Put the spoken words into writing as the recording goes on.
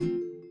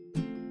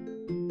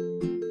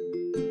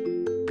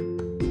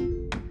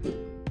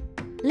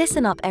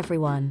Listen up,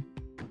 everyone.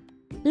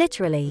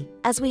 Literally,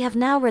 as we have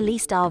now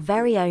released our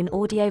very own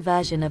audio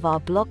version of our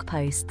blog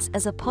posts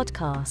as a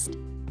podcast.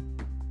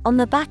 On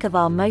the back of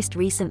our most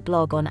recent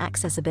blog on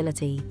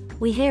accessibility,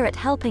 we here at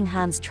Helping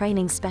Hands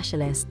Training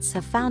Specialists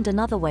have found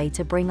another way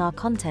to bring our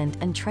content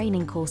and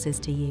training courses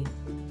to you.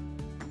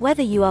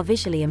 Whether you are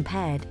visually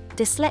impaired,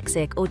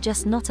 dyslexic, or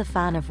just not a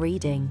fan of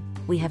reading,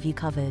 we have you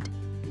covered.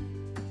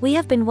 We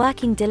have been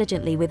working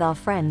diligently with our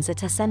friends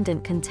at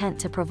Ascendant Content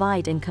to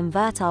provide and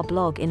convert our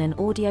blog in an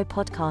audio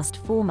podcast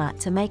format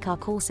to make our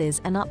courses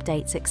and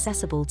updates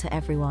accessible to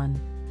everyone.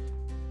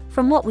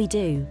 From what we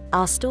do,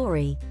 our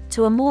story,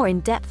 to a more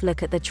in-depth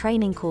look at the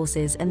training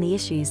courses and the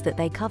issues that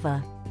they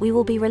cover, we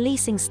will be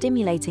releasing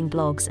stimulating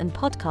blogs and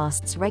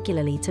podcasts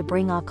regularly to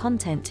bring our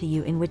content to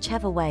you in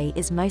whichever way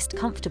is most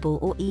comfortable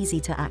or easy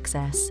to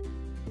access.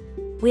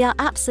 We are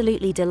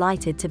absolutely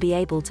delighted to be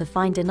able to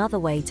find another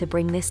way to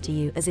bring this to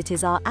you, as it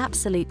is our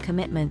absolute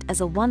commitment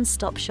as a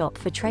one-stop shop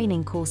for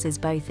training courses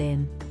both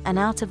in and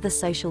out of the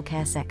social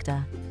care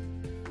sector.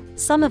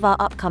 Some of our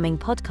upcoming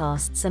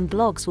podcasts and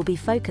blogs will be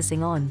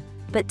focusing on,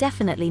 but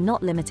definitely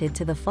not limited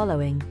to, the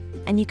following,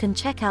 and you can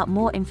check out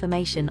more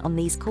information on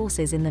these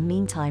courses in the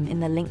meantime in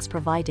the links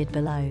provided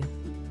below.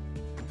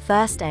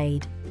 First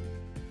aid,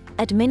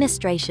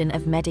 administration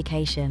of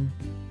medication,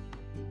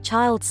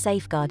 child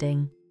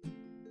safeguarding,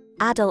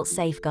 adult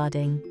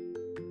safeguarding,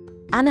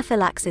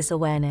 anaphylaxis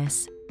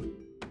awareness,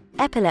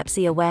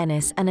 epilepsy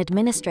awareness and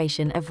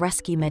administration of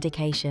rescue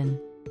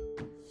medication,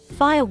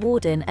 fire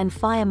warden and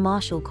fire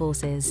marshal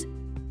courses.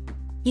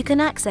 You can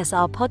access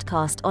our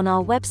podcast on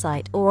our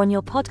website or on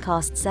your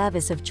podcast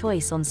service of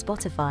choice on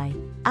Spotify,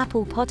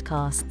 Apple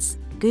Podcasts,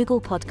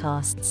 Google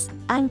Podcasts,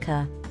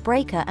 Anchor,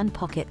 Breaker and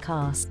Pocket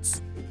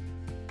Casts.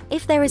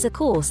 If there is a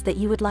course that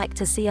you would like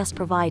to see us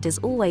provide, as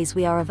always,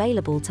 we are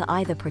available to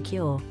either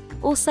procure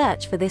or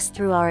search for this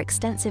through our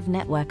extensive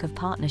network of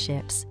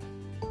partnerships.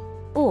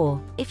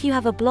 Or, if you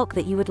have a blog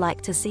that you would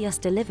like to see us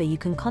deliver, you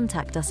can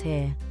contact us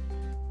here.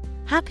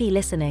 Happy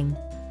listening.